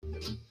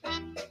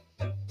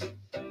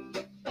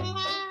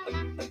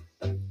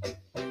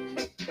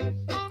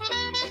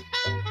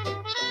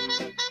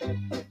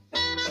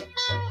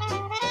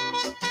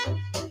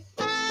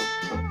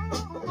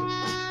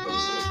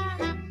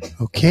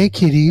Okay,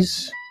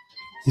 kiddies,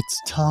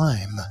 it's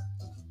time.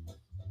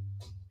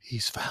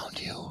 He's found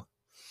you.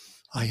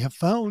 I have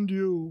found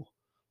you.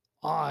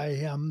 I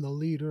am the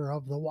leader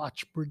of the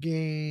Watch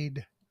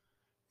Brigade,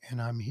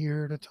 and I'm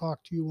here to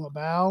talk to you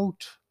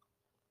about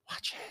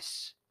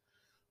watches.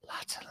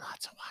 Lots and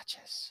lots of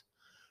watches.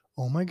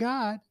 Oh my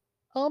God.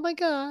 Oh my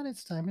God,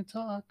 it's time to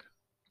talk.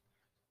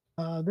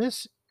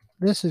 This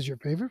is your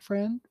favorite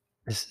friend.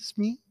 This is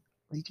me,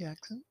 Lee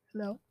Jackson.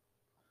 Hello.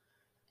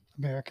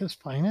 America's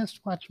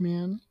finest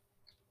watchman.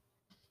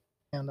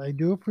 And I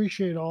do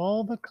appreciate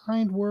all the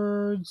kind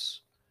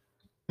words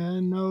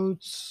and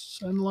notes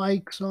and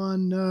likes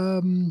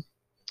on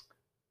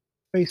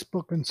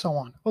Facebook and so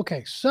on.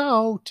 Okay,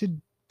 so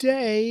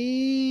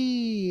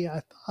today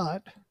I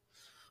thought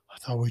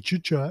we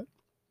should chat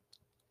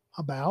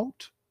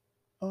about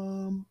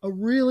a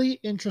really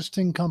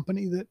interesting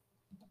company that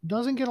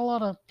doesn't get a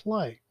lot of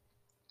play.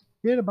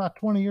 Did about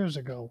 20 years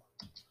ago,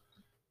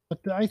 but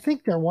I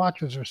think their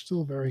watches are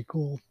still very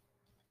cool.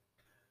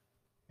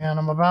 And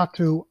I'm about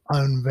to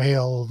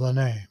unveil the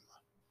name.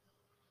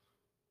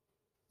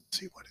 Let's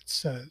see what it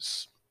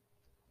says.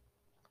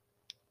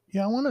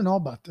 Yeah, I want to know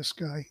about this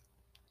guy.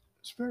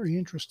 It's a very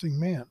interesting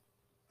man.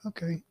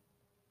 Okay.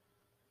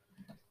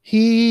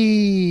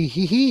 He.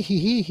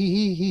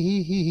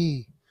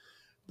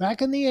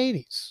 Back in the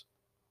 80s,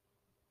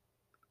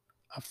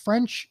 a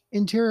French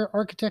interior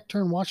architect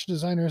turned watch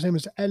designer, his name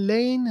is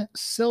Alain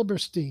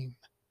Silberstein,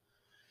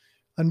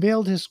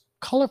 unveiled his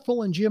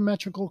colorful and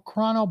geometrical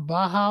Chrono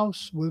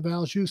Bauhaus with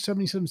Valjoux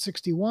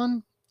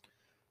 7761.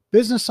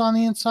 Business on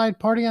the inside,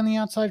 party on the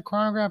outside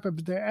chronograph, if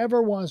there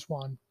ever was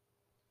one.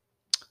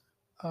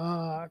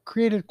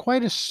 Created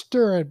quite a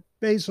stir at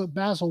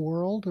Basel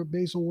World.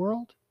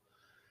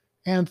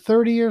 And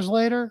 30 years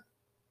later,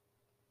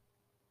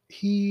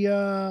 he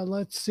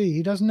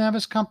doesn't have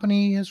his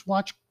company, his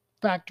watch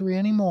factory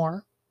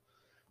anymore,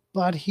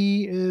 but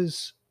he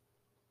is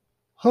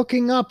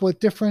hooking up with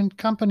different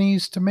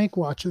companies to make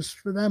watches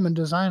for them and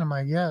design them,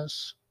 I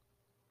guess.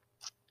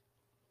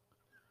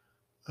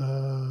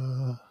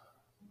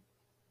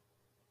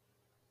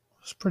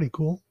 It's pretty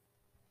cool.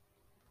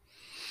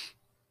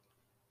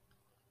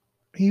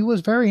 He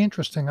was very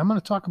interesting. I'm going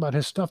to talk about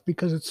his stuff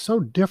because it's so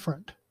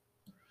different.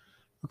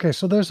 Okay,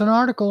 so there's an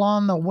article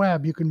on the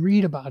web. You can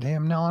read about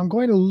him. Now, I'm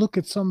going to look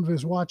at some of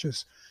his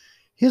watches.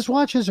 His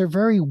watches are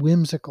very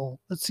whimsical.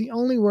 That's the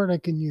only word I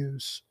can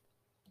use.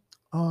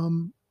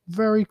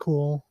 Very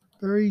cool,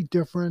 very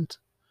different.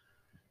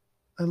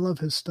 I love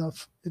his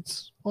stuff.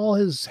 It's all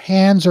his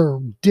hands are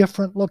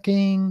different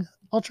looking.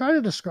 I'll try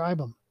to describe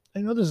them.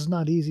 I know this is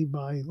not easy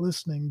by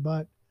listening,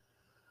 but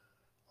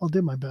I'll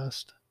do my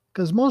best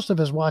because most of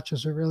his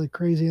watches are really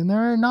crazy and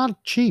they're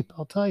not cheap.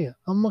 I'll tell you.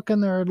 I'm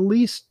looking there at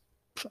least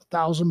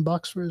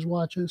 $1,000 for his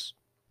watches.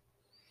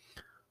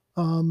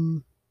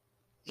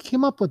 He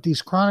came up with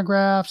these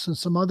chronographs and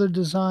some other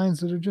designs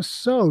that are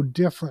just so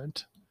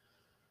different.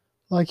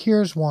 Like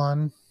here's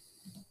one.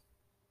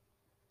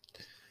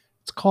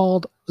 It's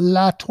called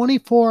La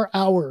 24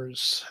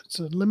 Hours. It's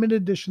a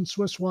limited edition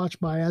Swiss watch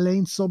by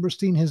Alain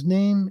Silberstein. His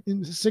name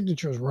and his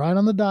signature is right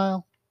on the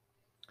dial.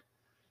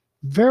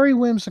 Very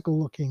whimsical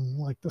looking,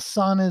 like the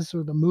sun is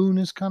or the moon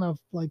is kind of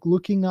like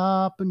looking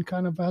up and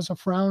kind of has a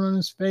frown on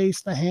his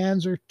face. The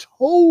hands are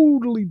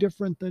totally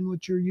different than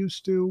what you're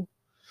used to.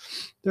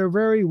 They're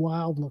very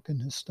wild looking,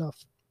 his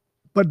stuff,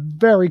 but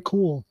very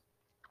cool.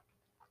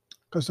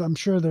 Because I'm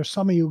sure there's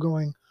some of you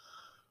going,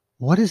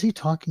 what is he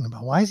talking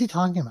about? Why is he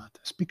talking about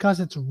this? Because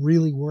it's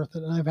really worth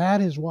it. And I've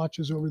had his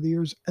watches over the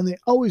years, and they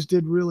always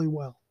did really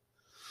well.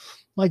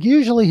 Like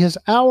usually his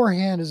hour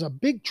hand is a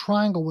big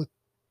triangle with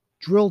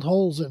drilled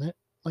holes in it,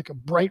 like a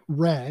bright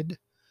red.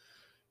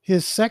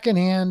 His second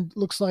hand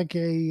looks like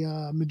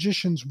a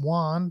magician's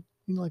wand,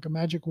 like a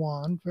magic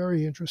wand.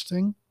 Very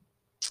interesting.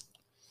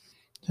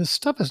 His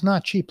stuff is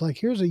not cheap. Like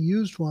here's a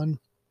used one.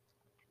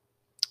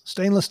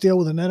 Stainless steel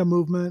with a net of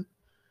movement.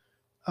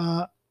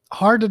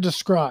 Hard to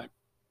describe.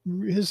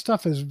 His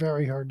stuff is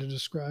very hard to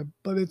describe,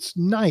 but it's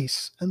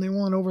nice, and they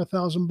want over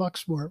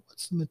 $1,000 for it.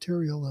 What's the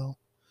material though?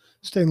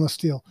 Stainless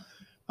steel.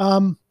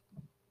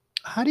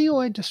 How do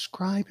I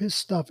describe his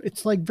stuff?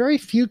 It's like very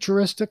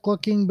futuristic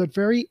looking, but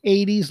very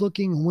 80s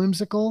looking,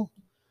 whimsical,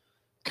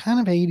 kind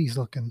of 80s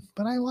looking.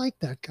 But I like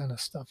that kind of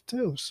stuff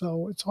too.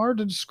 So it's hard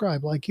to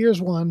describe. Like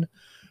here's one,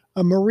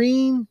 a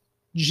Marine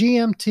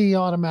GMT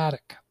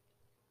automatic.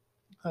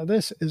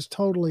 This is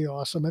totally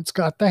awesome. It's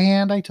got the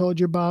hand I told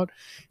you about.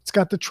 It's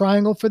got the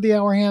triangle for the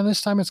hour hand.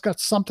 This time it's got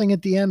something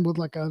at the end with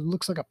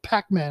looks like a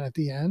Pac-Man at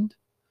the end.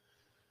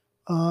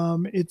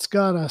 It's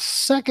got a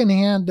second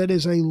hand that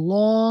is a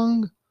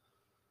long,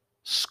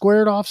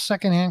 squared off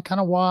second hand, kind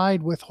of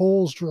wide with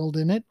holes drilled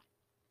in it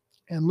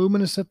and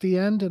luminous at the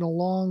end and a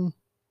long,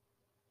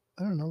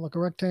 I don't know, like a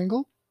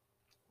rectangle.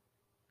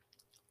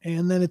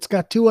 And then it's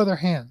got two other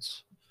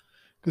hands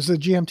because the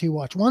GMT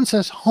watch. One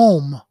says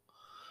home,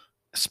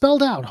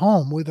 spelled out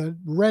home with a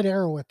red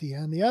arrow at the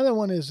end. The other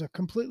one is a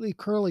completely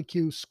curly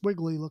Q,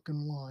 squiggly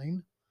looking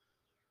line.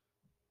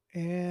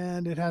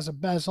 And it has a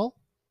bezel,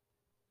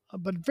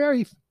 but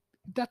very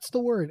That's the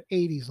word,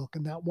 80s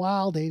looking, that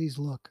wild 80s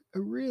look. I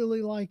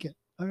really like it.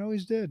 I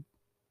always did.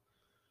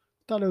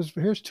 Thought it was,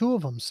 here's two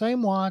of them.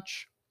 Same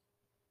watch,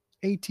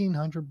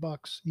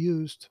 $1,800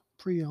 used,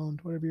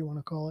 pre-owned, whatever you want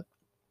to call it.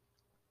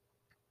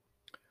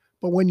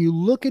 But when you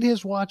look at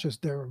his watches,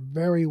 they're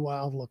very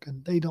wild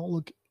looking. They don't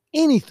look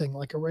anything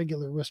like a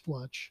regular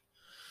wristwatch.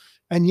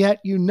 And yet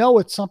you know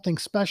it's something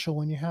special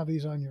when you have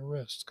these on your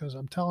wrist, because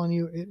I'm telling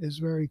you, it is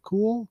very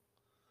cool.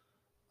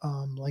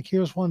 Like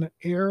here's one,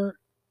 Air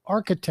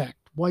Architect,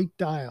 white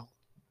dial.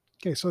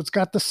 Okay, so it's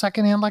got the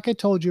second hand like I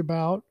told you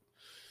about.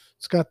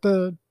 It's got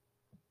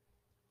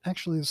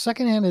actually the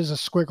second hand is a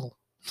squiggle.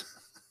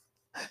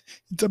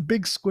 It's a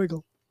big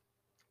squiggle.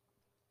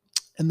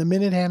 And the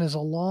minute hand is a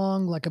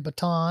long, like a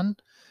baton.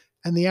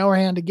 And the hour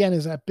hand, again,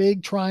 is that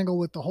big triangle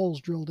with the holes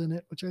drilled in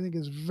it, which I think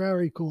is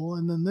very cool.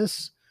 And then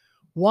this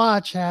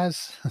watch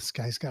has, this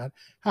guy's got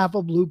half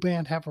a blue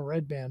band, half a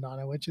red band on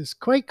it, which is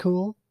quite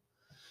cool.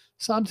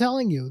 So I'm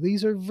telling you,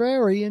 these are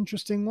very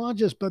interesting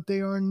watches, but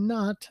they are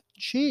not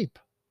cheap.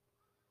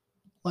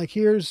 Like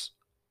here's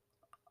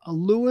a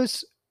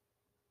Louis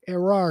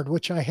Erard,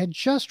 which I had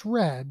just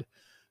read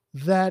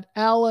that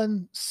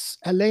Alain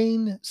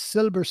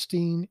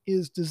Silberstein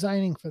is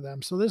designing for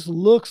them. So this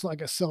looks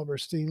like a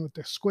Silberstein with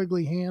the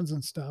squiggly hands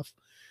and stuff,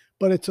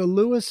 but it's a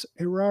Louis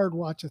Erard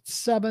watch at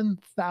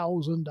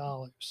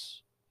 $7,000.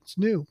 It's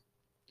new.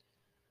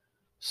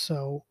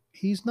 So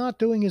he's not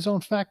doing his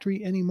own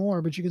factory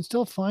anymore, but you can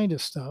still find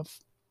his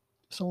stuff.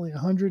 It's only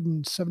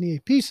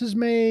 178 pieces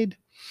made.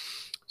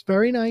 It's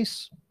very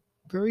nice,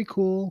 very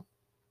cool.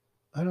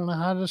 I don't know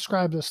how to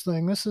describe this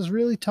thing. This is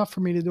really tough for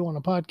me to do on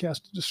a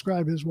podcast to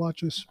describe his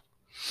watches.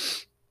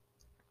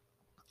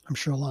 I'm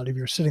sure a lot of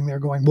you are sitting there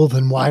going, well,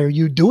 then why are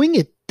you doing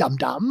it,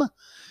 dum-dum?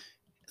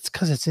 It's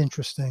because it's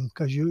interesting.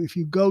 Because if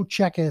you go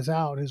check his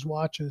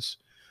watches,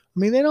 I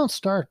mean, they don't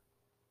start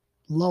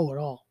low at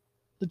all.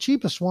 The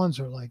cheapest ones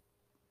are like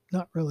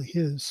not really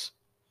his.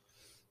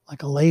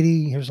 Like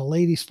here's a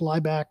lady's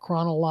flyback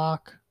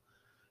Chronolock.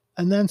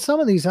 And then some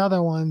of these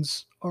other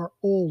ones are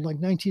old, like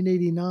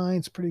 1989.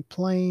 It's pretty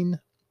plain.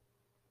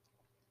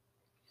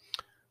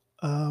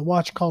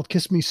 Watch called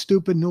Kiss Me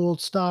Stupid, new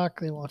old stock.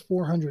 They want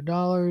 $400.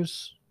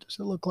 Does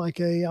it look like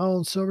a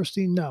Alain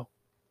Silberstein? No.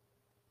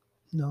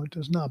 No, it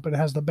does not, but it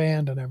has the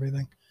band and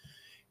everything.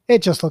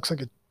 It just looks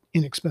like an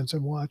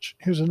inexpensive watch.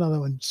 Here's another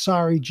one.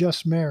 Sorry,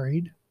 Just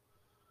Married.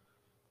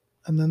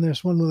 And then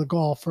there's one with a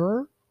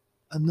golfer.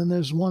 And then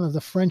there's one of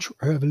the French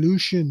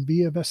Revolution,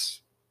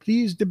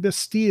 Prise de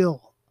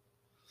Bastille.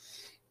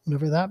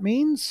 Whatever that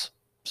means.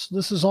 So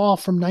this is all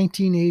from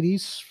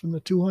 1980s, from the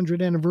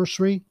 200th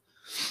anniversary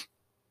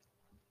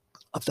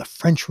of the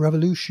French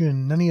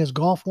Revolution. Then he has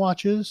golf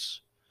watches.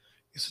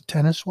 It's a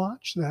tennis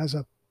watch that has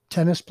a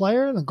tennis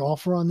player and a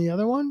golfer on the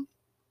other one.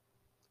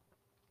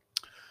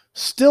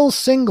 Still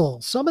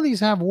single. Some of these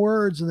have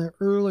words in the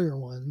earlier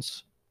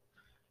ones.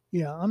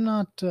 Yeah, I'm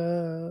not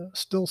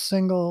still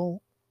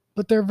single,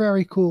 but they're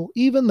very cool.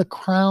 Even the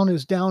crown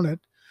is down at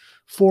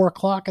 4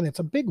 o'clock, and it's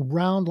a big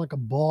round like a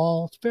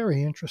ball. It's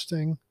very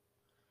interesting.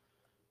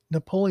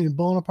 Napoleon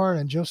Bonaparte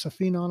and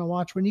Josephine on a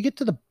watch. When you get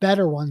to the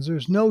better ones,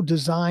 there's no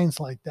designs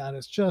like that.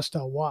 It's just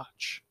a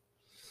watch.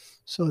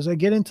 So as I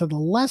get into the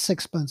less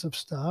expensive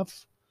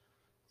stuff,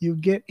 you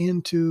get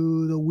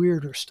into the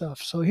weirder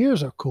stuff. So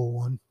here's a cool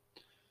one.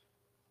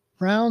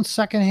 Brown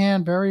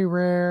secondhand, very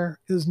rare,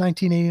 is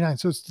 1989.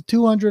 So it's the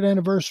 200th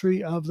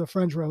anniversary of the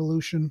French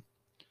Revolution.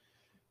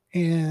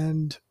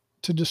 And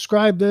to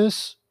describe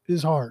this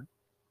is hard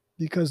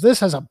because this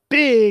has a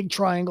big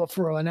triangle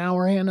for an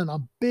hour hand and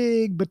a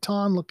big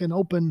baton looking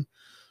open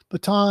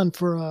baton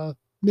for a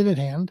minute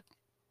hand.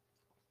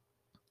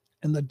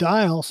 And the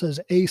dial says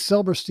A.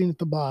 Silberstein at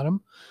the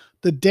bottom.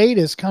 The date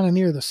is kind of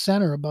near the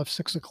center above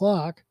 6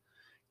 o'clock.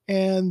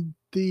 And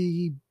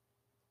the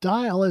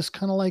dial is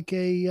kind of like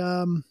a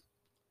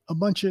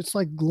bunch of, it's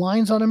like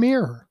lines on a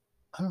mirror.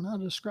 I don't know how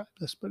to describe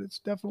this, but it's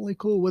definitely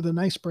cool with a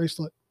nice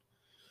bracelet.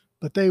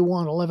 But they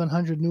want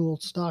 1,100 new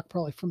old stock,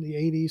 probably from the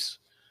 80s.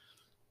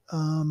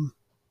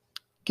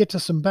 Get to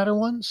some better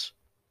ones.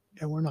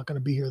 And we're not going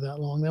to be here that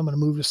long. Then I'm going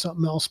to move to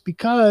something else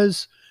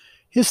because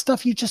his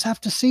stuff, you just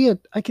have to see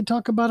it. I can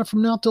talk about it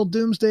from now till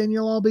doomsday and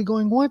you'll all be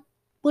going, what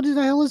the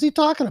hell is he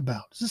talking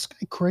about? Is this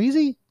guy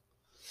crazy?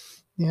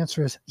 The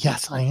answer is,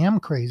 yes, I am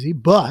crazy,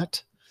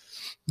 but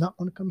not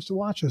when it comes to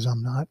watches.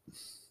 I'm not.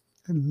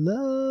 I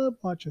love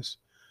watches.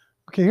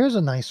 Okay, here's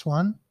a nice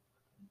one.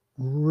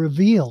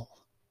 Reveal.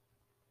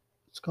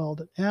 It's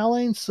called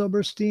Alain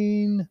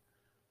Silberstein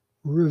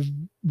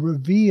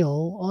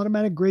Reveal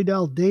Automatic Gray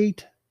Dial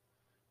Date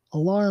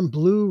Alarm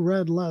Blue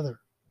Red Leather.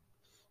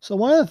 So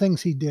one of the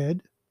things he did,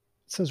 it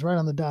says right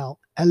on the dial,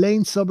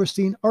 Alain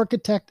Silberstein,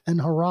 architect and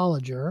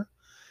horologer.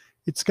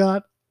 It's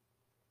got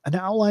an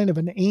outline of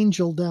an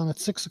angel down at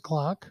 6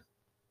 o'clock.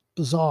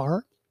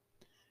 Bizarre.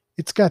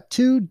 It's got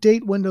two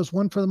date windows,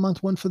 one for the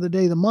month, one for the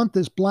day. The month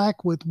is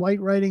black with white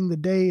writing. The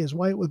day is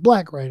white with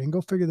black writing.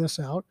 Go figure this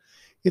out.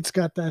 It's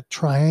got that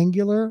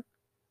triangular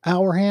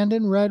hour hand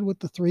in red with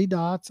the 3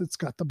 dots. It's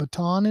got the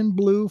baton in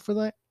blue for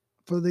the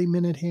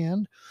minute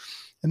hand.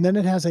 And then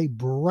it has a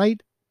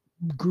bright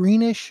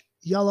greenish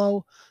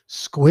yellow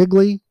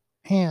squiggly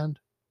hand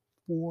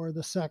for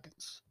the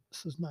seconds.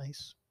 This is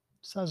nice.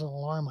 This has an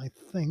alarm, I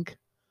think.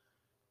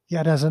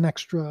 Yeah, it has an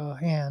extra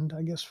hand,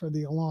 I guess, for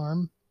the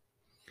alarm.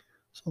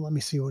 So let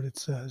me see what it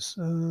says.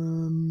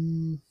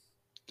 37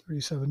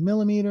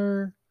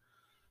 millimeter.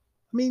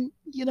 I mean,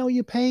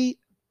 you pay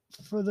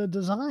for the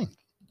design.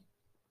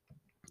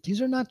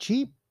 These are not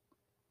cheap,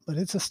 but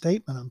it's a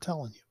statement, I'm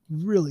telling you.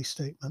 Really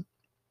statement.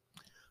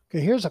 Okay,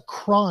 here's a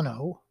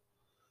chrono.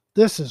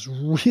 This is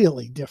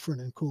really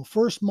different and cool.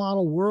 First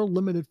model, world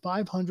limited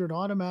 500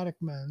 automatic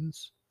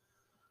men's.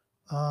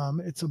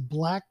 It's a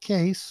black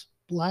case,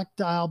 black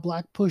dial,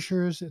 black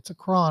pushers. It's a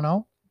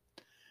chrono.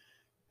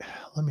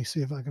 Let me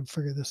see if I can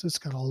figure this. It's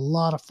got a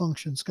lot of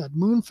functions. It's got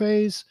moon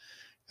phase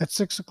at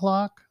 6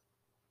 o'clock.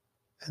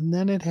 And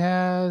then it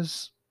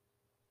has,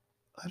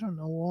 I don't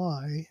know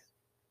why,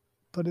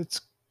 but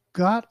it's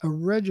got a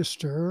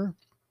register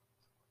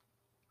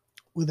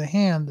with a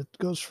hand that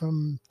goes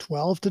from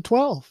 12 to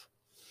 12.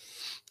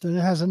 Then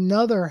it has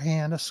another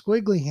hand, a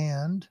squiggly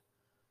hand,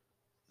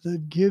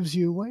 that gives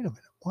you, wait a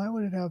minute, why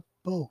would it have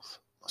both?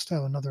 Must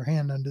have another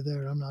hand under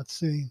there I'm not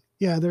seeing.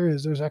 Yeah, there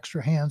is. There's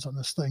extra hands on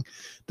this thing.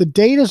 The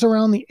date is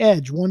around the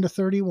edge, 1 to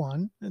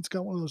 31. It's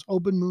got one of those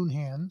open moon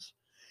hands.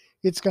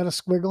 It's got a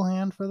squiggle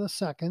hand for the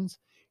seconds.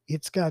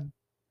 It's got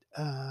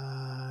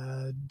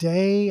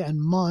day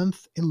and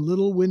month in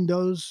little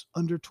windows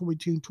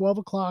between 12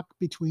 o'clock,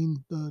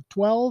 between the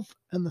 12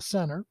 and the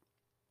center.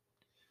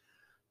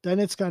 Then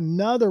it's got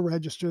another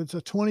register. It's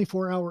a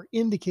 24-hour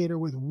indicator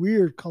with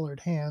weird colored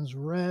hands,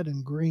 red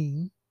and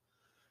green.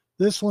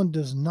 This one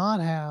does not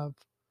have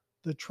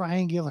the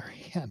triangular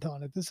hand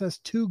on it. This has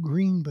 2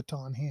 green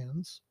baton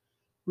hands.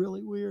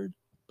 Really weird,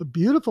 but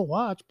beautiful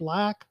watch.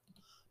 Black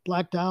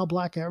dial,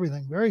 black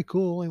everything. Very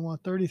cool. They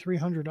want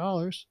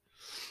 $3,300.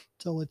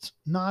 So it's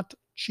not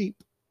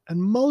cheap. And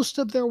most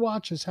of their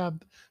watches have,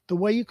 the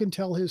way you can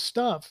tell his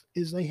stuff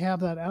is they have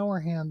that hour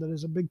hand that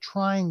is a big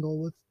triangle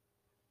with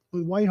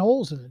white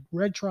holes in it.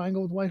 Red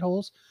triangle with white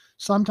holes.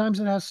 Sometimes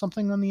it has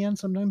something on the end.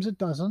 Sometimes it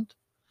doesn't.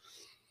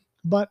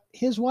 But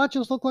his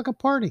watches look like a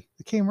party.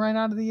 It came right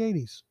out of the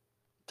 80s.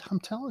 I'm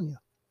telling you,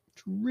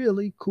 it's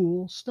really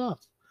cool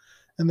stuff.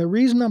 And the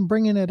reason I'm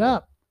bringing it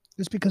up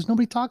is because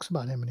nobody talks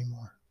about him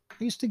anymore.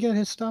 I used to get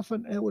his stuff,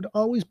 and it would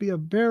always be a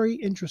very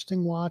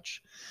interesting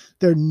watch.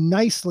 They're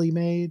nicely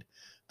made.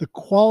 The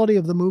quality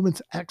of the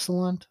movement's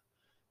excellent.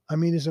 I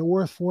mean, is it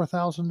worth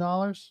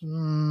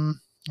 $4,000?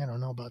 I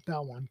don't know about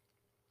that one.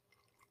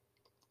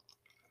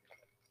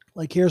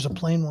 Like, here's a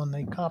plain one.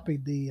 They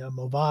copied the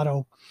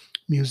Movado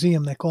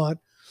Museum. They call it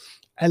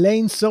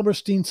Alain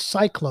Silberstein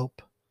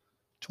Cyclope,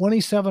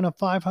 27 of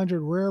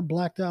 500 rare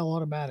black dial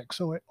automatic.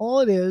 So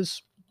all it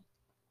is,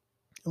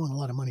 I want a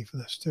lot of money for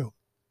this too.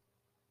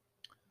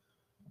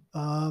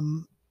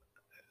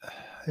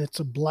 It's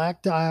a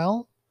black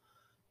dial.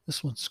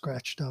 This one's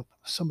scratched up.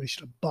 Somebody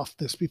should have buffed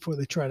this before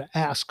they try to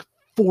ask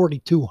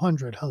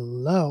 $4,200.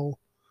 Hello.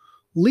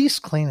 At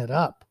least clean it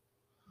up.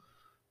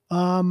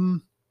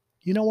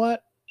 You know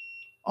what?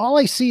 All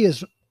I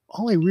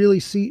really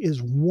see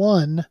is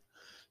one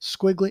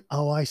squiggly.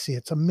 Oh, I see.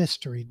 It's a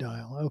mystery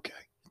dial. Okay.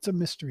 It's a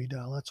mystery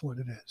dial. That's what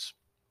it is.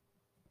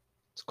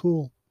 It's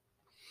cool.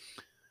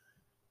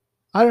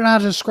 I don't know how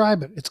to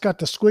describe it. It's got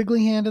the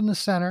squiggly hand in the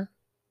center.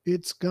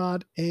 It's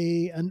got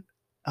a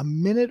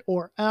minute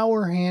or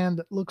hour hand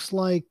that looks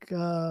like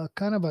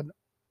kind of a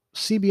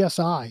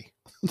CBS eye.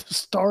 The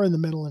star in the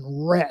middle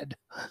in red.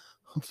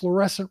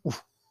 Fluorescent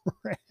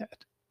red.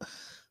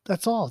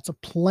 That's all. It's a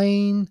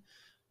plain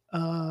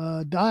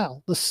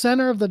dial. The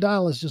center of the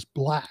dial is just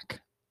black.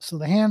 So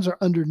the hands are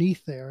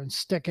underneath there and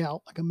stick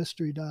out like a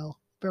mystery dial.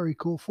 Very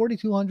cool.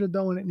 $4,200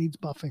 though, and it needs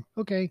buffing.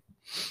 Okay.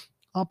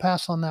 I'll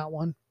pass on that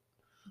one.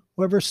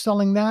 Whoever's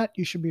selling that,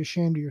 you should be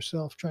ashamed of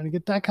yourself trying to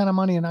get that kind of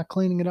money and not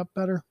cleaning it up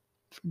better.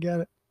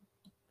 Forget it.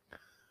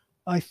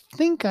 I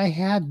think I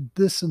had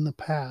this in the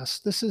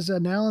past. This is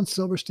an Alan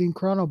Silberstein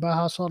Chrono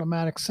Bauhaus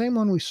Automatic. Same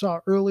one we saw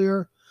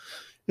earlier,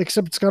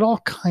 except it's got all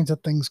kinds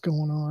of things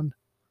going on.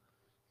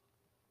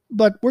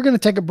 But we're going to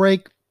take a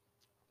break.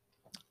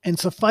 And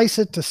suffice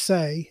it to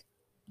say,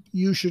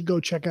 you should go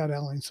check out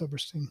Alan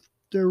Silberstein.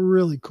 They're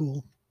really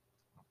cool.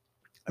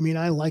 I mean,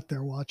 I like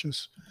their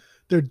watches.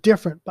 They're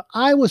different, but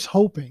I was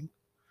hoping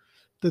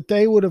that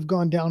they would have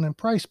gone down in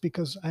price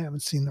because I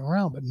haven't seen them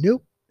around. But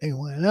nope, they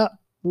went up,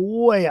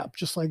 way up,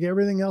 just like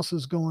everything else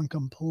is going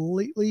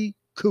completely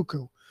cuckoo.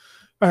 All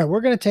right,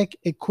 we're going to take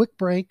a quick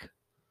break.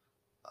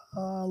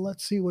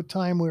 Let's see what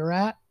time we're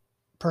at.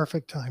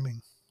 Perfect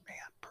timing. Man,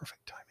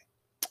 perfect timing.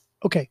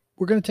 Okay,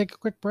 we're going to take a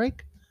quick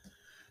break.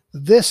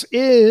 This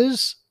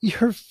is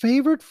your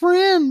favorite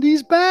friend.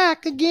 He's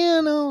back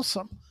again.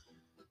 Awesome.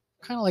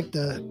 Kind of like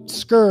the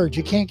scourge.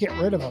 You can't get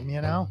rid of him, you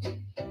know?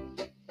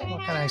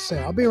 What can I say?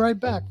 I'll be right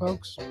back,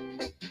 folks.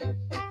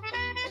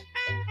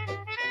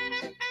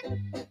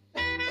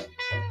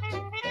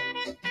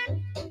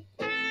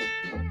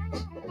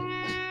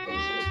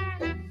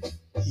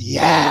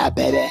 Yeah,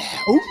 baby.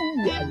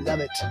 Ooh, I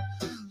love it.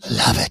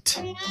 Love it.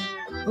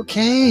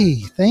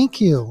 Okay, thank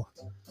you.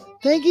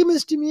 Thank you,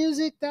 Mr.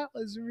 Music. That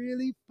was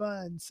really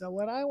fun. So,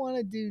 what I want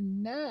to do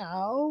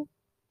now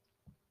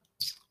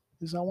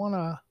is I want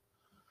to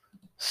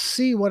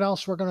see what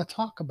else we're going to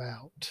talk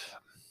about.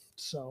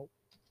 So,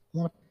 I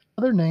want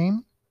another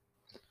name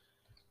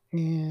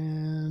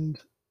and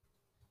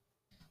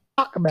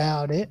talk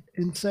about it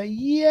and say,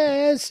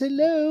 yes,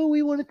 hello,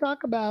 we want to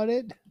talk about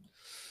it.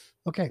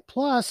 Okay,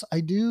 plus, I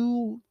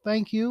do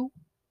thank you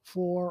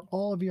for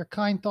all of your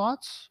kind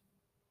thoughts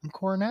and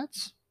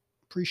coronets.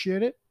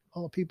 Appreciate it.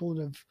 All the people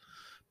that have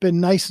been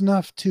nice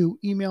enough to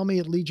email me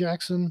at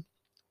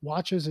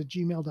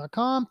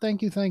leejacksonwatches@gmail.com.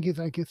 Thank you, thank you,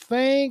 thank you,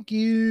 thank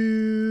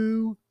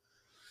you.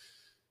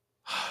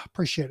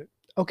 Appreciate it.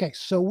 Okay,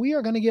 so we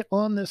are going to get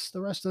on the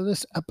rest of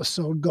this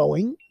episode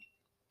going.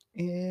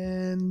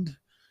 And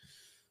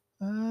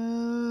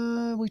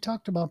we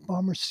talked about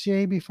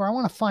Bombardier before. I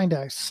want to find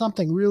out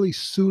something really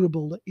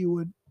suitable that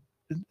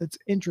it's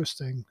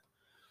interesting.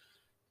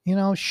 You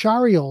know,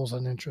 Chariol's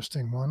an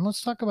interesting one.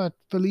 Let's talk about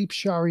Philippe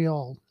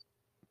Chariol.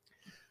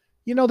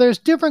 You know, there's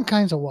different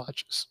kinds of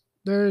watches.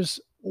 There's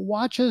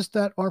watches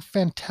that are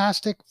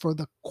fantastic for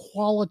the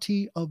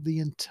quality of the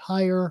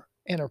entire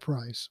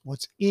enterprise.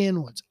 What's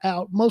in, what's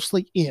out,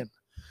 mostly in.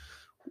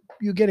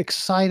 You get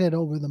excited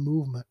over the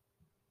movement.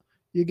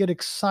 You get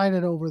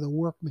excited over the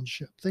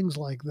workmanship, things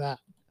like that.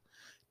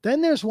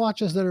 Then there's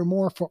watches that are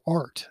more for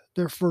art.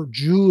 They're for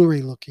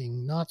jewelry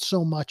looking, not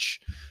so much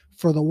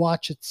for the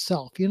watch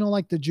itself. You know,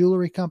 like the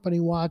jewelry company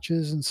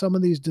watches and some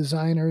of these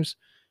designers.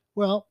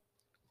 Well,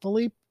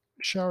 Philippe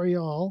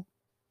Chariol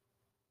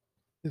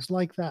is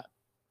like that.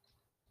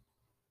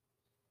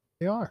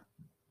 They are.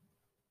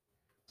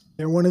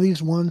 They're one of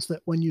these ones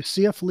that when you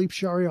see a Philippe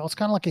Chariol, it's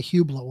kind of like a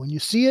Hublot. When you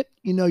see it,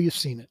 you know you've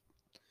seen it.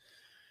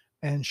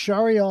 And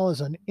Chariol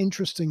is an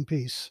interesting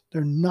piece.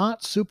 They're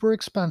not super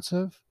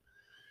expensive,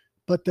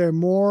 but they're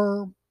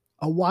more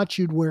a watch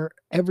you'd wear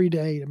every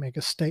day to make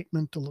a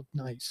statement to look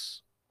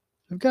nice.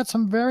 They've got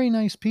some very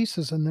nice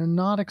pieces and they're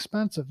not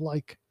expensive.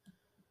 Like,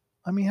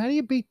 I mean, how do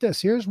you beat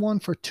this? Here's one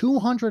for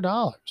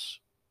 $200.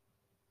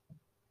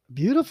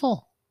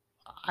 Beautiful.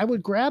 I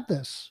would grab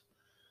this.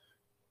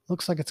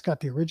 Looks like it's got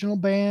the original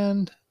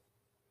band,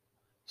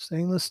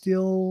 stainless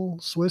steel,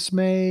 Swiss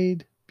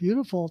made.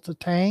 Beautiful. It's a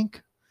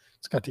tank.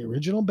 It's got the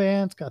original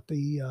band. It's got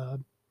the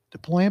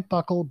deployant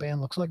buckle.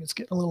 Band looks like it's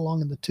getting a little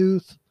long in the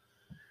tooth.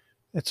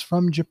 It's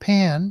from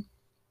Japan,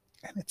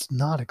 and it's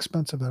not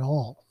expensive at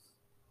all.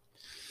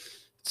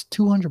 It's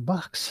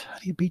 $200. How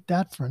do you beat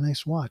that for a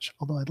nice watch?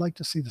 Although I'd like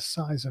to see the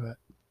size of it.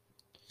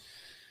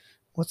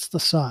 What's the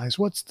size?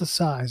 What's the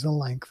size? The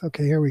length.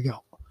 Okay, here we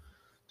go.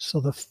 So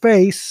the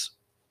face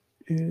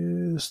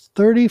is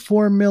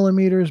 34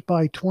 millimeters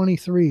by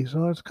 23.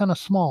 So it's kind of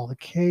small. The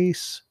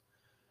case,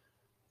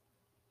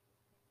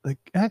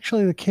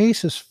 actually, the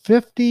case is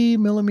 50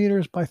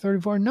 millimeters by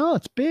 34. No,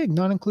 it's big,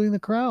 not including the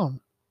crown.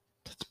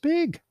 It's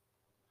big.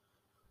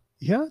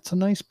 Yeah, it's a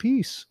nice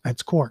piece.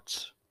 It's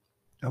quartz.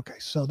 Okay,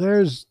 so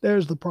there's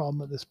the problem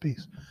with this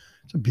piece.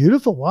 It's a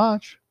beautiful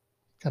watch.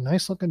 Got a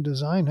nice looking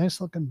design, nice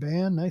looking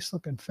band, nice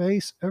looking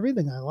face,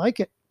 everything. I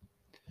like it.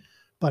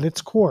 But it's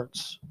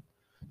quartz.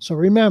 So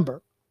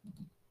remember,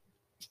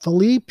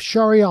 Philippe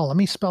Chariol. Let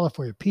me spell it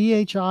for you.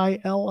 Philippe,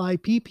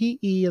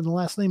 and the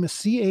last name is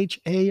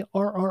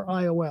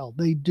Charriol.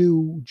 They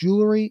do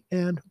jewelry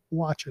and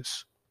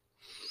watches.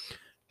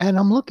 And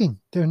I'm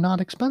looking. They're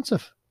not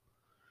expensive.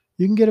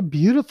 You can get a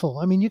beautiful.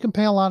 I mean, you can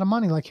pay a lot of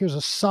money. Like here's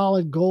a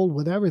solid gold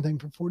with everything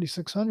for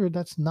 $4,600.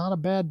 That's not a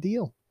bad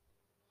deal.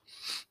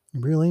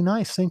 Really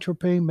nice. Saint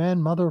Tropez men,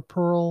 mother of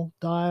pearl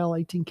dial,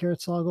 18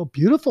 karat solid gold.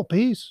 Beautiful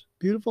piece.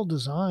 Beautiful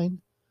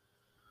design.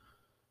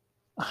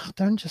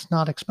 They're just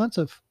not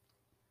expensive.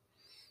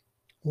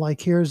 Like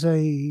here's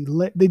they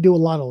do a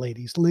lot of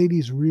ladies.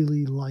 Ladies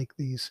really like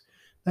these.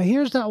 Now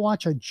here's that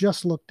watch I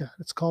just looked at.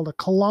 It's called a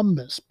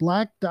Columbus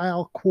black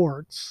dial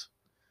quartz.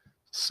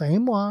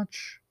 Same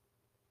watch.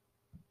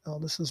 Oh,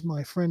 this is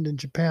my friend in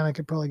Japan. I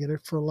could probably get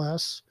it for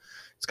less.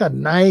 It's got a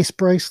nice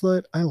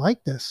bracelet. I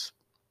like this.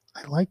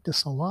 I like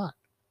this a lot.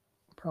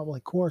 Probably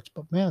quartz,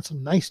 but man, it's a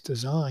nice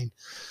design.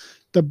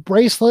 The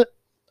bracelet,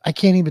 I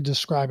can't even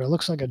describe it. It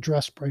looks like a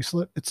dress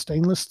bracelet. It's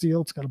stainless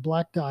steel. It's got a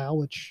black dial,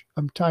 which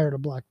I'm tired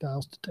of black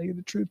dials to tell you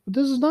the truth, but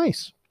this is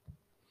nice.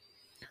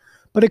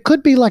 But it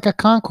could be like a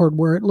Concorde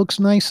where it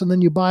looks nice and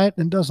then you buy it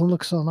and it doesn't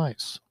look so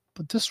nice.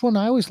 But this one,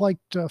 I always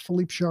liked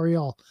Philippe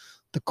Chariol.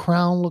 The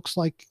crown looks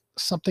like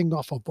something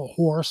off of a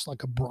horse,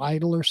 like a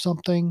bridle or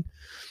something.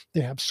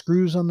 They have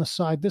screws on the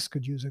side. This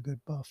could use a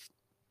good buff.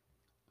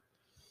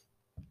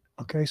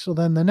 Okay, so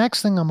then the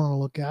next thing I'm going to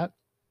look at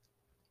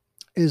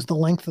is the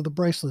length of the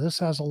bracelet. This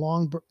has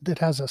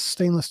a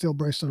stainless steel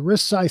bracelet.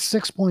 Wrist size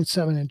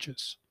 6.7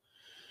 inches.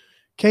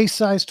 Case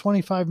size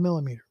 25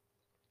 millimeter.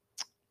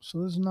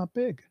 So this is not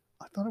big.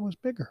 I thought it was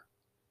bigger.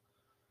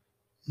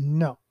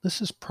 No,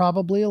 this is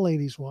probably a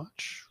lady's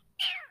watch.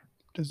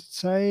 Does it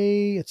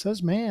say? It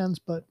says man's,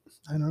 but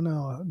I don't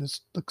know.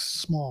 This looks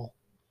small.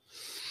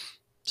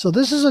 So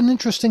this is an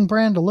interesting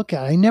brand to look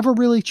at. I never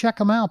really check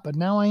them out, but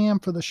now I am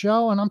for the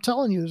show, and I'm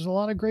telling you, there's a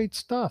lot of great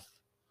stuff.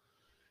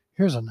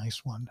 Here's a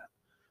nice one,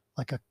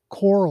 like a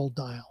coral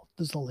dial.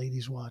 This is the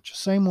ladies' watch.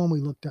 Same one we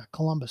looked at,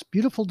 Columbus.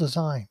 Beautiful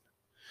design.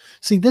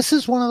 See, this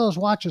is one of those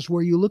watches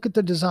where you look at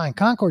the design.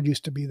 Concorde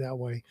used to be that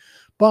way.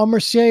 Baume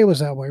Mercier was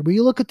that way. But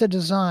you look at the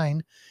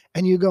design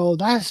and you go,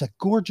 that's a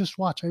gorgeous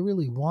watch. I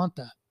really want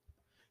that.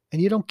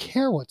 And you don't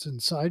care what's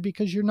inside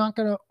because you're not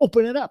going to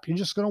open it up. You're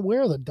just going to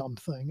wear the dumb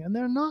thing. And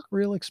they're not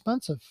real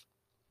expensive.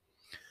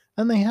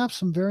 And they have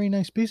some very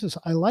nice pieces.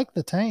 I like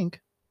the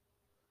tank.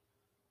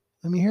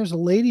 I mean, here's a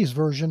ladies'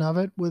 version of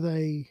it with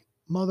a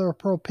mother of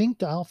pearl pink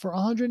dial for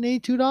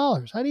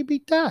 $182. How do you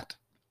beat that?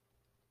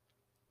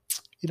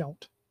 You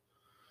don't.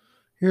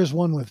 Here's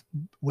one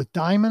with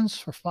diamonds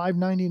for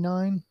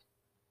 $5.99.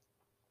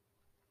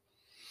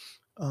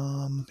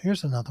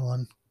 Here's another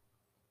one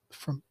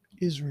from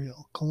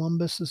Israel.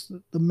 Columbus is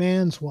the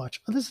man's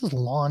watch. Oh, this is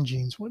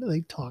Longines. What are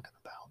they talking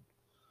about?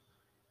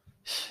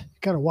 You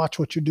got to watch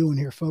what you're doing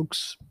here,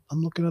 folks.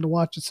 I'm looking at a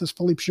watch that says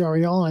Philippe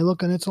Chariol, and I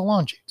look and it's a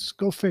Longines.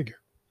 Go figure.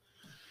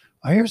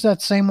 Here's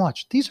that same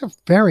watch. These are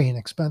very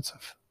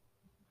inexpensive.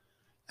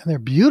 And they're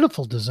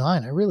beautiful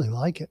design. I really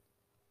like it.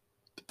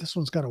 But this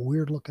one's got a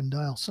weird looking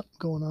dial. Something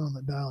going on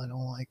the dial I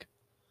don't like.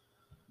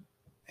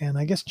 And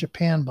I guess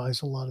Japan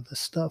buys a lot of this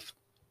stuff.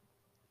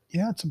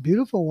 Yeah, it's a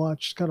beautiful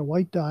watch. It's got a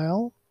white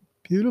dial.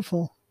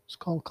 Beautiful. It's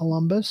called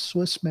Columbus,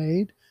 Swiss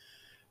made.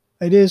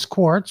 It is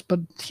quartz,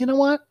 but you know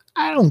what?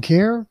 I don't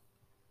care.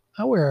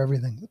 I wear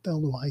everything. What the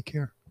hell do I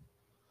care?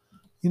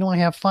 You know, I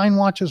have fine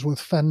watches with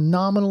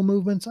phenomenal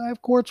movements. I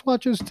have quartz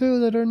watches too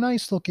that are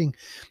nice looking.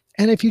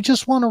 And if you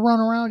just want to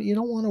run around, you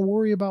don't want to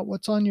worry about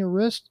what's on your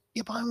wrist,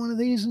 you buy one of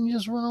these and you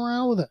just run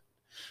around with it.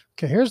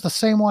 Okay, here's the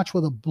same watch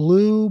with a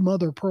blue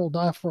mother of pearl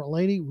dial for a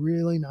lady.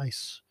 Really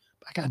nice.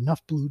 I got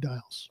enough blue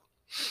dials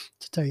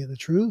to tell you the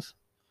truth.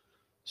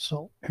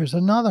 So here's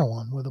another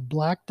one with a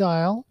black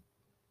dial,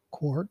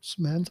 quartz,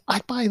 men's.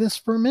 I buy this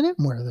for a minute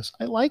and wear this.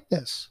 I like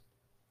this.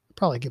 I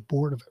probably get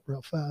bored of it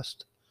real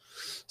fast.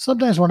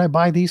 Sometimes when I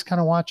buy these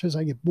kind of watches,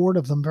 I get bored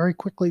of them very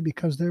quickly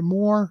because they're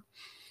more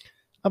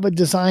of a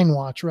design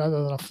watch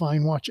rather than a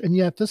fine watch. And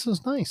yet this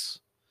is nice.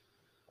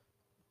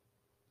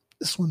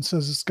 This one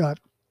says it's got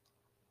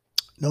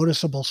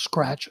noticeable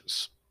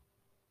scratches.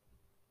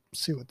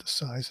 Let's see what the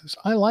size is.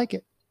 I like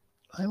it.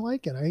 I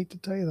like it. I hate to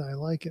tell you that I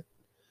like it.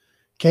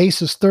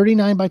 Case is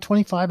 39 by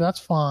 25. That's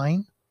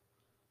fine.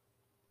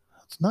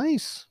 That's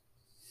nice.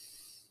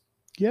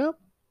 Yep.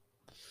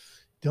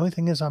 The only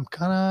thing is I'm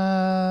kind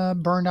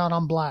of burned out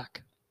on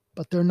black,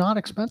 but they're not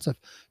expensive.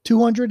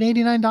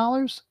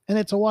 $289, and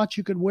it's a watch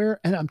you could wear.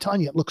 And I'm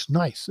telling you, it looks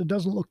nice. It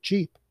doesn't look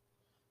cheap.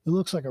 It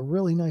looks like a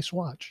really nice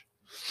watch.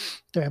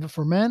 They have it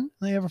for men.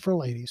 They have it for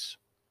ladies.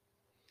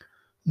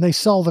 And they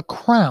sell the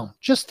crown,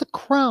 just the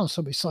crown.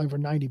 Somebody's selling for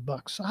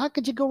 $90. So how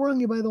could you go wrong?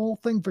 You buy the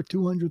whole thing for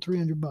 $200,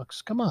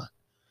 $300. Come on.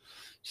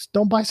 Just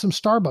don't buy some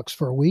Starbucks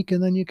for a week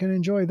and then you can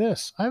enjoy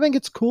this. I think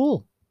it's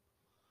cool.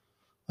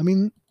 I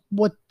mean,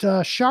 what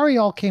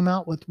Chariol came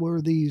out with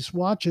were these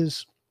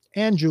watches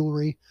and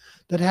jewelry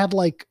that had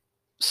like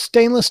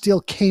stainless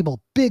steel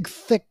cable, big,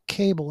 thick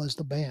cable as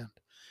the band.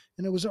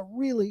 And it was a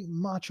really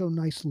macho,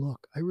 nice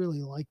look. I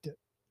really liked it.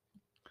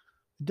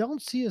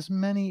 Don't see as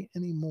many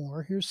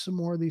anymore. Here's some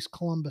more of these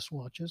Columbus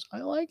watches. I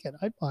like it.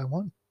 I'd buy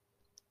one.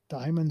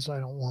 Diamonds I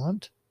don't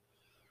want.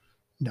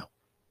 No.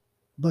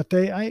 But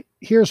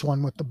here's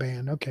one with the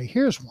band. Okay,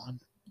 here's one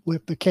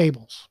with the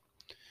cables.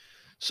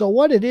 So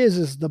what it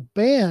is the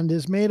band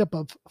is made up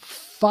of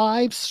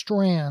 5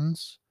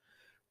 strands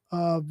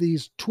of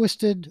these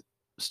twisted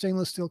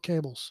stainless steel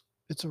cables.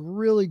 It's a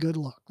really good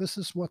look. This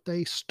is what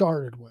they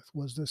started with,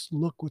 was this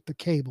look with the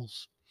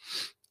cables.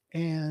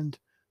 And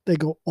they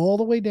go all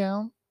the way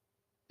down.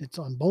 It's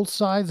on both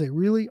sides. They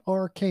really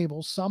are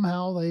cables.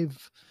 Somehow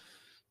they've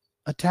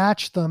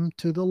attached them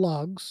to the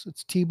lugs.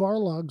 It's T-bar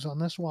lugs on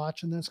this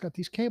watch, and then it's got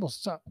these cables.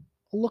 It's a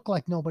look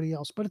like nobody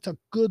else, but it's a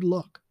good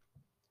look.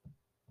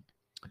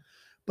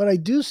 But I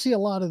do see a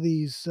lot of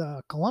these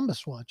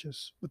Columbus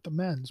watches with the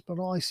men's, but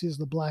all I see is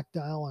the black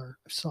dial, or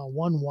I saw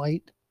one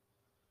white.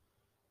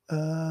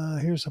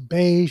 Here's a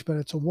beige, but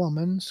it's a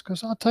woman's.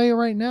 Because I'll tell you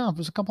right now, if it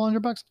was a couple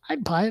 $100,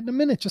 I'd buy it in a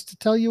minute just to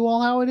tell you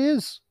all how it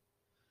is.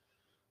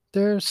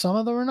 There's some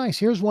of them are nice.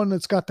 Here's one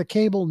that's got the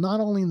cable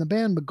not only in the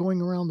band, but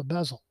going around the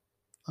bezel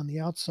on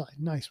the outside.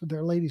 Nice with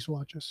their ladies'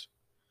 watches.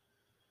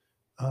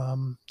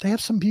 They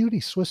have some beauty,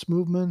 Swiss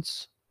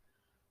movements.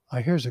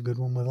 Here's a good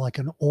one with like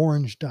an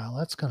orange dial.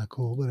 That's kind of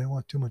cool, but they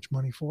want too much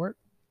money for it.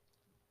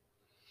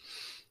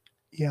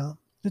 Yeah,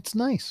 it's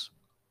nice.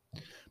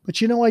 But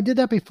you know, I did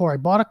that before. I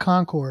bought a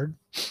Concorde.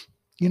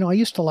 You know, I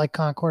used to like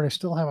Concorde. I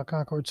still have a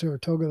Concorde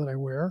Saratoga that I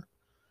wear.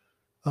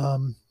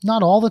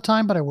 Not all the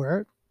time, but I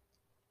wear it.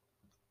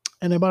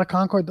 And I bought a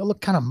Concorde that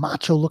looked kind of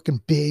macho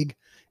looking, big.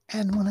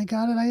 And when I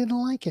got it, I didn't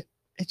like it.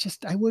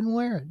 I wouldn't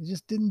wear it. It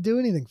just didn't do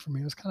anything for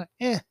me. It was kind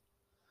of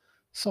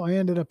So I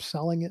ended up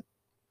selling it.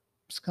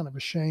 It's kind of a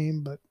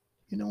shame, but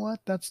you know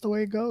what? That's the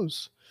way it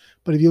goes.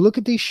 But if you look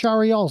at these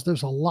Chariols,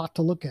 there's a lot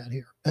to look at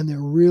here. And they're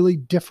really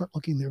different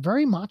looking. They're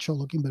very macho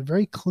looking, but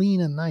very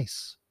clean and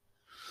nice.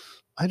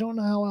 I don't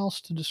know how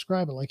else to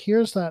describe it. Like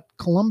here's that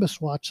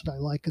Columbus watch that I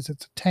like because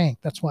it's a tank.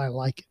 That's why I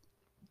like it.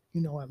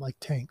 You know, I like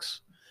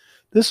tanks.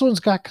 This one's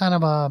got kind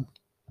of a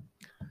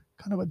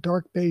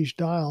dark beige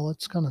dial.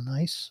 It's kind of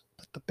nice,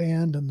 but the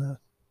band and the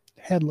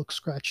head look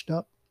scratched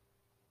up.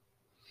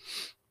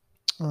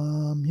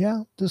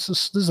 Yeah, this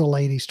is a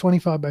ladies,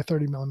 25 by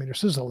 30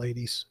 millimeters. This is a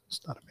ladies.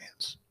 It's not a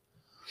man's.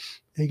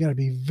 You got to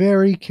be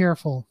very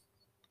careful,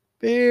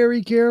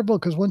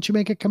 because once you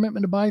make a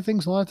commitment to buy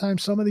things, a lot of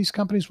times some of these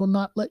companies will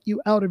not let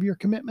you out of your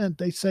commitment.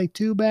 They say,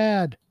 too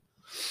bad.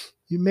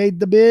 You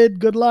made the bid.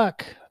 Good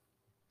luck.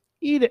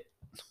 Eat it.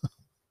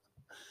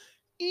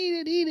 Eat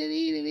it, eat it,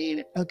 eat it, eat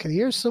it. Okay,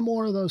 here's some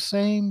more of those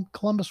same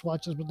Columbus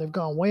watches, but they've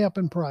gone way up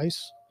in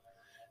price.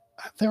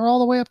 They're all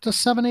the way up to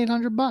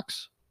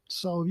 $700-800.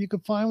 So if you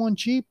could find one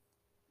cheap,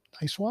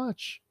 nice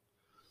watch.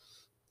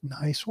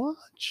 Nice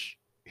watch.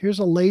 Here's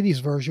a ladies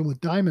version with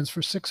diamonds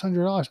for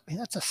 $600. I mean,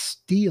 that's a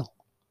steal.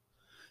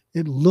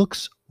 It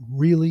looks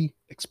really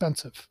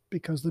expensive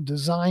because the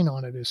design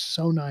on it is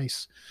so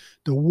nice.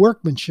 The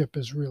workmanship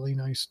is really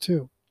nice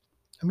too.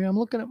 I mean, I'm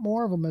looking at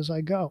more of them as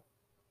I go.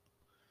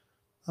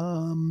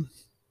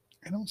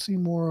 I don't see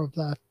more of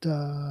that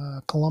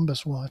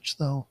Columbus watch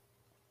though.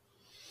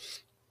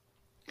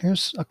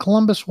 Here's a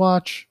Columbus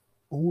watch.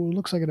 Oh, it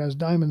looks like it has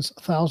diamonds,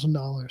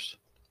 $1,000.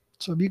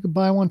 So if you could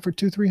buy one for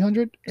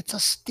 $200-300, it's a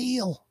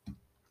steal.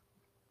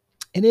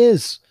 It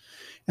is.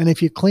 And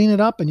if you clean it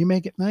up and you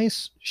make it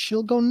nice,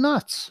 she'll go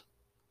nuts.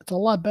 It's a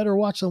lot better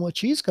watch than what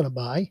she's going to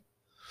buy.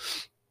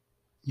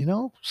 You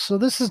know, so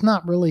this is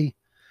not really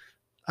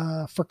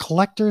for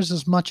collectors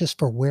as much as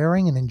for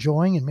wearing and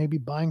enjoying and maybe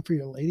buying for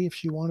your lady if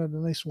she wanted a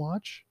nice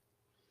watch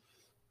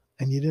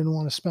and you didn't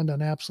want to spend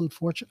an absolute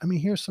fortune. I mean,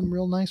 here's some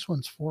real nice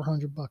ones,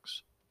 $400.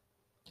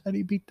 How do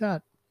you beat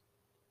that?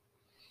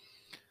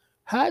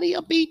 How do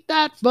you beat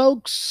that,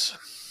 folks?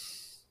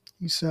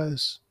 He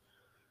says,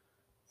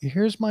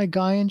 here's my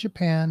guy in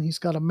Japan. He's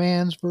got a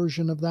man's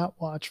version of that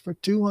watch for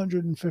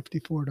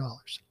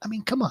 $254. I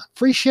mean, come on,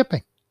 free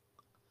shipping.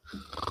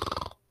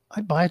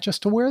 I'd buy it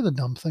just to wear the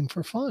dumb thing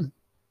for fun.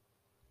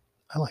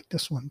 I like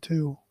this one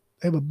too.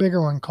 They have a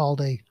bigger one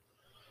called a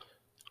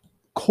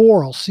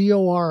Coral,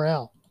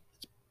 C-O-R-L.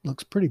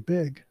 Looks pretty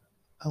big.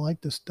 I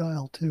like this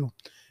dial too.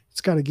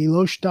 It's got a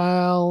Guilloche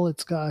dial.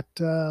 It's got,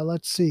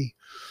 let's see,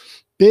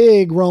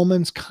 big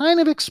Romans, kind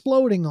of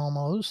exploding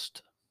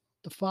almost.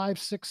 The 5,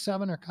 6,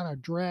 7 are kind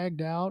of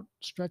dragged out,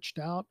 stretched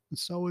out, and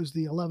so is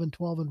the 11,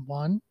 12, and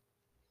 1.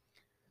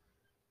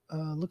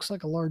 Looks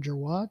like a larger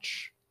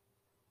watch.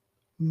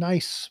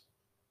 Nice.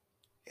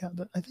 Yeah,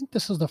 I think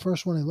this is the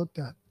first one I looked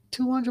at.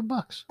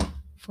 $200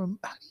 from,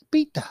 how do you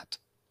beat that?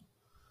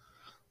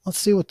 Let's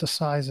see what the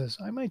size is.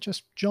 I might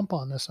just jump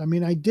on this. I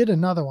mean, I did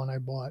another one I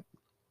bought.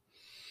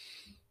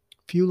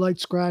 Few light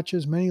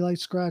scratches, many light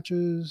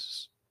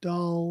scratches,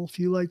 dull,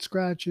 few light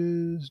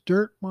scratches,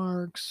 dirt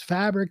marks,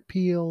 fabric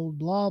peeled,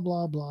 blah,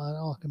 blah, blah. It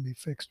all can be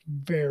fixed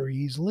very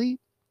easily.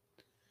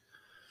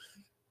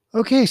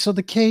 Okay, so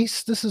the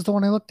case, this is the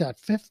one I looked at,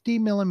 50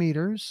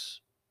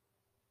 millimeters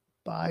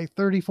by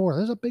 34.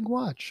 There's a big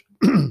watch,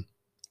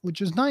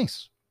 which is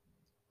nice.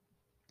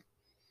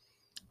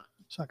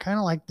 So I kind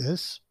of like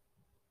this.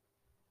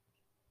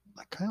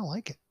 I kind of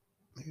like it.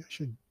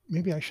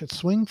 Maybe I should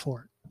swing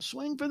for it.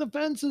 Swing for the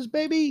fences,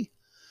 baby.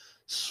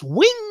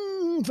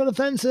 Swing for the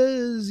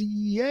fences.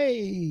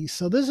 Yay.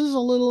 So this is a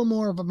little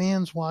more of a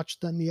man's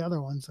watch than the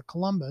other ones. The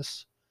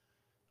Columbus.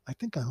 I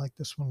think I like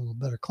this one a little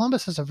better.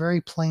 Columbus has a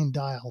very plain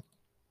dial.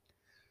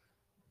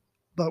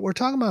 But we're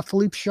talking about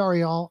Philippe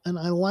Charial, and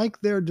I like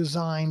their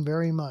design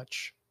very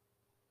much.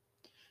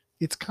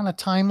 It's kind of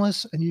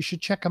timeless, and you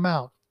should check them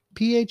out.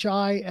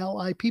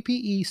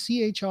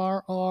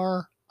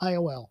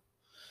 PHILIPPECHRRIOL.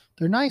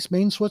 They're nice,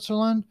 made in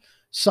Switzerland.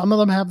 Some of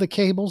them have the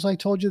cables. I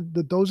told you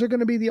that those are going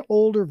to be the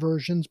older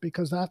versions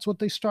because that's what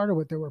they started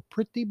with. They were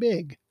pretty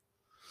big,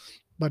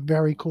 but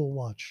very cool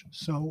watch.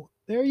 So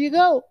there you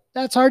go.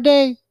 That's our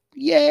day.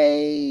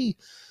 Yay.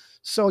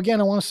 So again,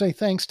 I want to say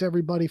thanks to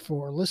everybody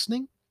for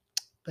listening.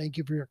 Thank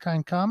you for your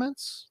kind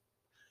comments.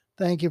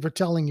 Thank you for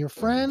telling your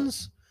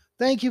friends.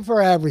 Thank you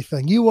for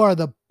everything. You are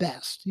the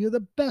best. You're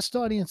the best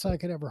audience I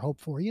could ever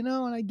hope for, you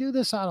know, and I do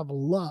this out of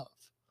love.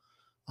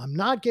 I'm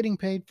not getting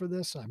paid for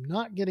this. I'm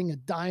not getting a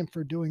dime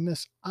for doing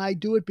this. I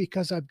do it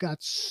because I've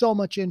got so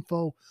much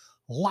info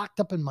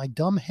locked up in my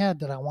dumb head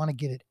that I want to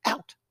get it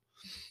out.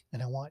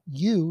 And I want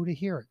you to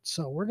hear it.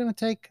 So we're going to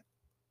take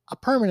a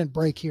permanent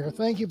break here.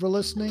 Thank you for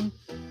listening.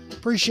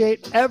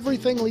 Appreciate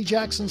everything. Lee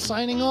Jackson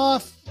signing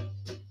off.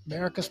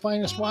 America's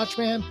Finest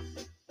Watchman.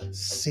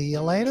 See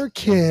you later,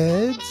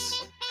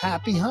 kids.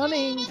 Happy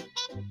hunting.